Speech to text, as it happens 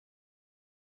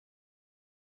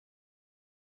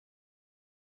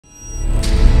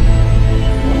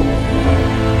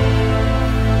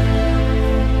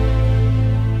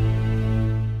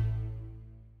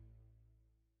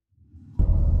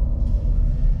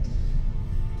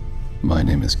My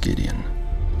name is Gideon,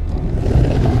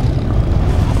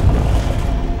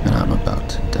 and I'm about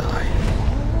to die.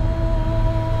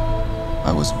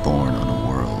 I was born on a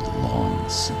world long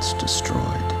since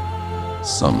destroyed.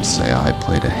 Some say I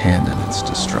played a hand in its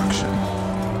destruction.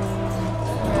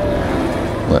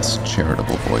 Less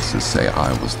charitable voices say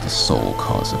I was the sole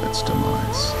cause of its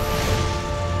demise.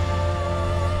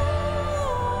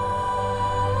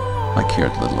 I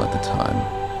cared little at the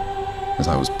time, as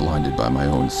I was blinded by my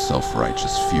own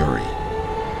self-righteous fury.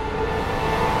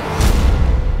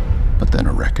 But then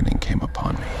a reckoning came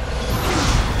upon me.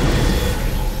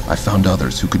 I found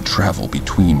others who could travel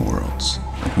between worlds,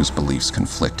 and whose beliefs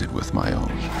conflicted with my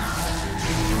own.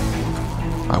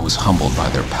 I was humbled by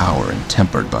their power and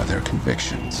tempered by their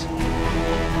convictions.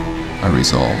 I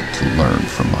resolved to learn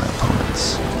from my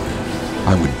opponents.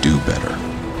 I would do better,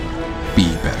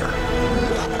 be better,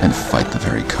 and fight the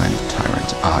very kind of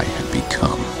tyrant I had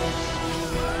become.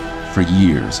 For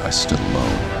years I stood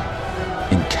alone,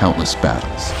 in countless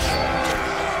battles.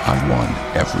 I won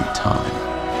every time.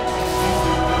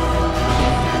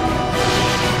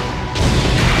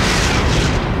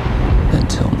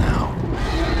 Until now.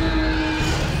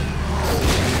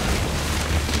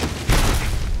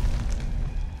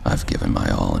 I've given my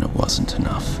all and it wasn't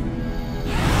enough.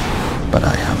 But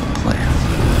I have a plan.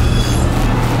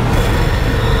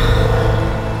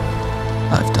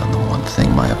 I've done the one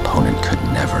thing my opponent could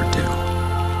never do.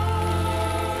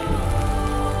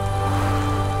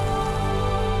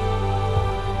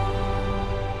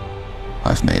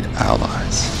 I've made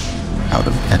allies out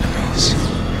of enemies.